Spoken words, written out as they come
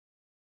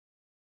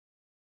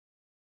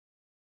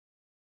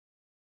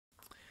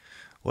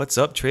What's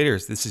up,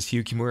 traders? This is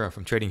Hugh Kimura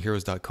from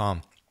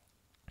TradingHeroes.com.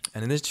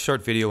 And in this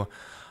short video,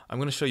 I'm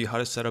going to show you how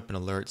to set up an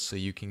alert so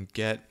you can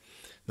get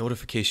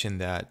notification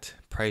that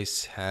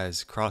price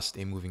has crossed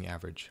a moving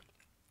average.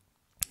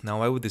 Now,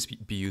 why would this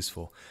be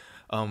useful?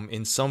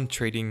 In some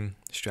trading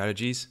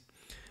strategies,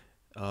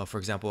 for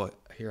example,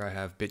 here I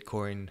have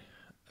Bitcoin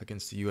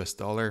against the US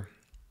dollar,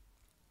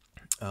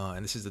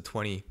 and this is the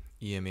 20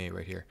 EMA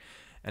right here.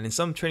 And in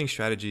some trading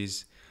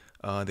strategies,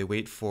 they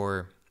wait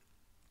for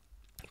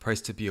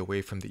price to be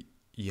away from the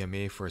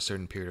EMA for a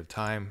certain period of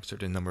time,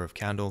 certain number of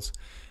candles,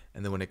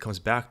 and then when it comes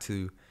back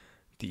to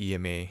the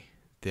EMA,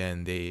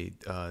 then they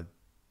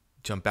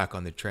jump back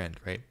on the trend,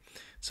 right?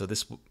 So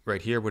this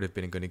right here would have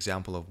been a good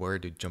example of where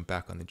to jump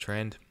back on the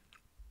trend.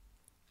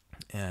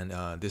 And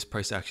this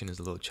price action is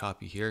a little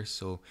choppy here,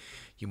 so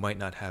you might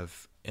not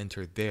have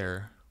entered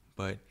there,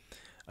 but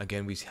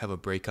again, we have a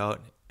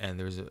breakout and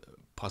there's a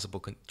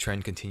possible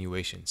trend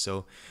continuation.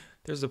 So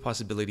there's a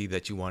possibility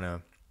that you want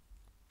to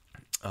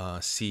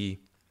see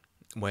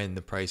when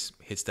the price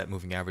hits that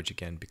moving average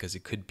again, because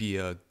it could be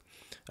a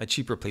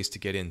cheaper place to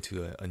get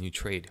into a new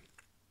trade.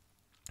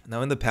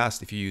 Now, in the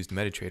past, if you used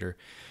MetaTrader,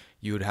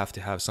 you would have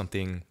to have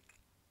something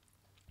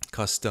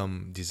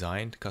custom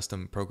designed,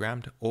 custom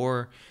programmed,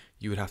 or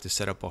you would have to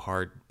set up a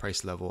hard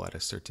price level at a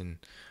certain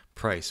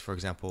price. For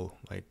example,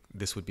 like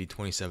this would be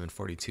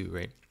 27.42,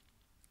 right?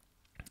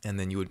 And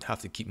then you would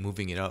have to keep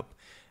moving it up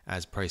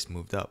as price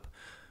moved up.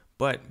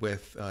 But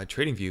with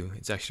TradingView,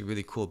 it's actually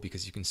really cool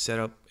because you can set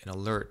up an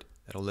alert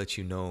that'll let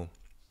you know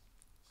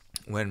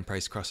when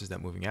price crosses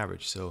that moving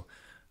average. So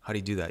how do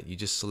you do that? You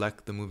just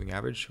select the moving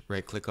average,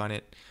 right click on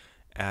it,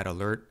 add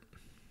alert,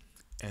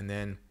 and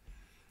then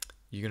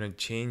you're going to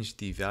change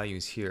the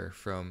values here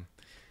from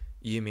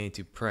EMA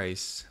to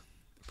price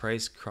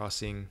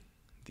crossing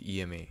the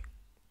EMA.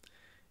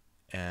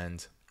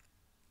 And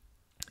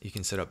you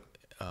can set up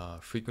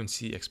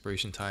frequency,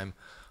 expiration time,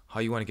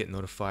 how you want to get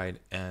notified,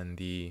 and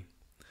the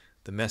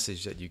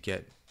message that you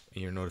get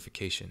in your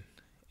notification.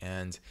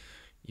 And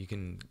you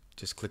can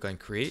just click on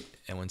create,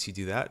 and once you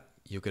do that,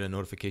 you'll get a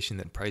notification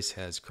that price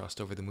has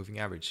crossed over the moving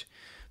average.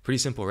 Pretty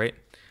simple, right?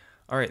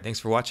 All right, thanks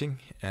for watching,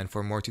 and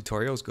for more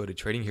tutorials, go to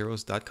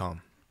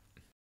tradingheroes.com.